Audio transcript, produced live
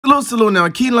Salute now.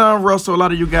 Keelon Russell, a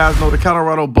lot of you guys know the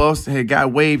Colorado Buffs had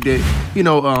got waived at,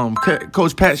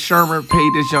 Coach Pat Shermer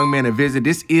paid this young man a visit.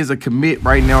 This is a commit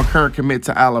right now, current commit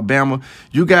to Alabama.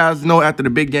 You guys know after the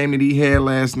big game that he had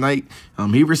last night,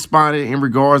 he responded in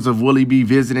regards of will he be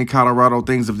visiting Colorado,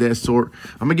 things of that sort.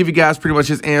 I'm going to give you guys pretty much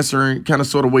his answer and kind of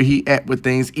sort of where he at with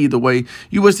things. Either way,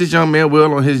 you wish this young man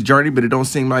well on his journey, but it don't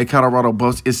seem like Colorado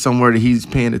Buffs is somewhere that he's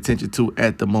paying attention to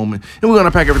at the moment. And we're going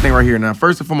to pack everything right here now.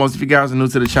 First and foremost, if you guys are new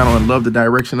to the channel and love the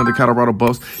direction of the Colorado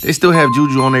Buffs, they still have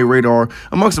Juju on their radar,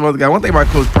 amongst some other guys. One thing about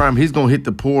Coach Prime, he's going to hit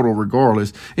the portal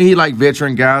regardless. And he like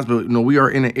veteran guys, but, we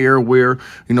are in an era where,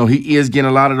 he is getting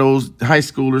a lot of those high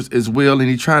schoolers as well, and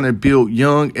he's trying to build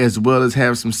young as well as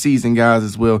have some seasoned guys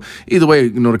as well. Either way,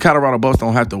 the Colorado Buffs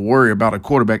don't have to worry about a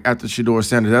quarterback after Shedeur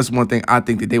Sanders. That's one thing I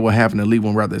think that they will have an elite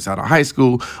one, whether it's out of high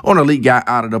school or an elite guy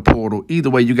out of the portal. Either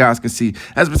way, you guys can see,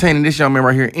 as pertaining to this young man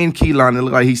right here in Keelon, it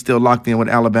look like he's still locked in with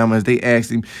Alabama, as they asked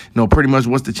him, pretty much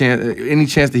what's the chance, any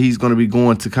chance that he's going to be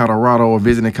going to Colorado or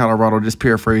visiting Colorado, just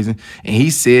paraphrasing, and he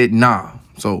said nah.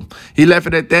 So he left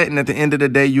it at that, and at the end of the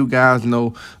day, you guys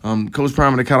know Coach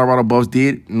Prime and the Colorado Buffs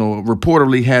did,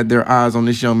 reportedly had their eyes on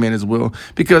this young man as well,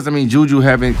 because, Juju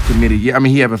haven't committed yet.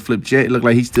 He haven't flipped yet. It looked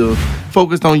like he's still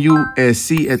focused on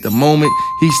USC at the moment.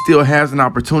 He still has an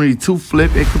opportunity to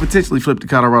flip. It could potentially flip to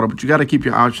Colorado, but you got to keep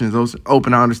your options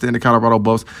open. I understand the Colorado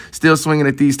Buffs still swinging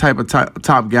at these type of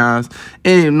top guys.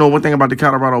 And, one thing about the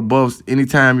Colorado Buffs,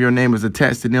 anytime your name is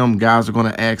attached to them, guys are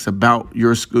going to ask about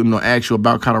your school, ask you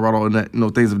about Colorado and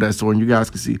that, things of that sort. And you guys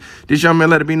can see this young man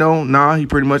let it be known, nah, he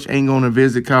pretty much ain't going to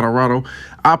visit Colorado.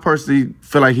 I personally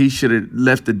feel like he should have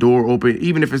left the door open,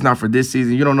 even if it's not for this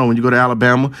season. You don't know, when you go to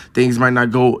Alabama, things might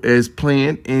not go as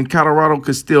planned, and Colorado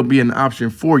could still be an option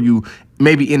for you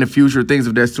maybe in the future, things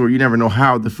of that sort. You never know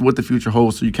what the future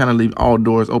holds, so you kind of leave all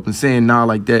doors open. Saying nah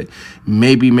like that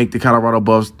maybe make the Colorado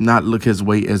Buffs not look his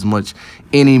way as much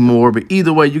anymore. But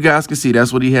either way, you guys can see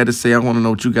that's what he had to say. I want to know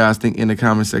what you guys think in the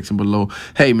comment section below.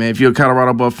 Hey man, if you're a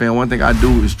Colorado Buff fan, one thing I do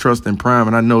is trust in Prime,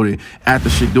 and I know that after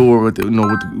Shedeur,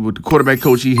 with the quarterback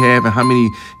coach he have and how many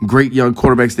great young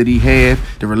quarterbacks that he had,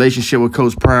 the relationship with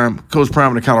Coach Prime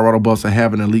and the Colorado Buffs are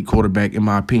having an elite quarterback, in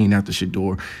my opinion, after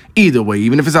Shedeur. Either way,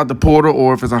 even if it's out the portal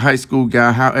or if it's a high school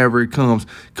guy, however it comes,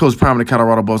 Coach Prime and the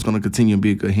Colorado Buffs going to continue to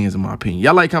be in good hands, in my opinion.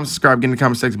 Y'all like, comment, subscribe, get in the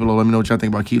comment section below. Let me know what y'all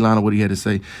think about Keelon or what he had to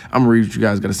say. I'm going to read what you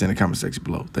guys got to say in the comment section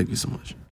below. Thank you so much.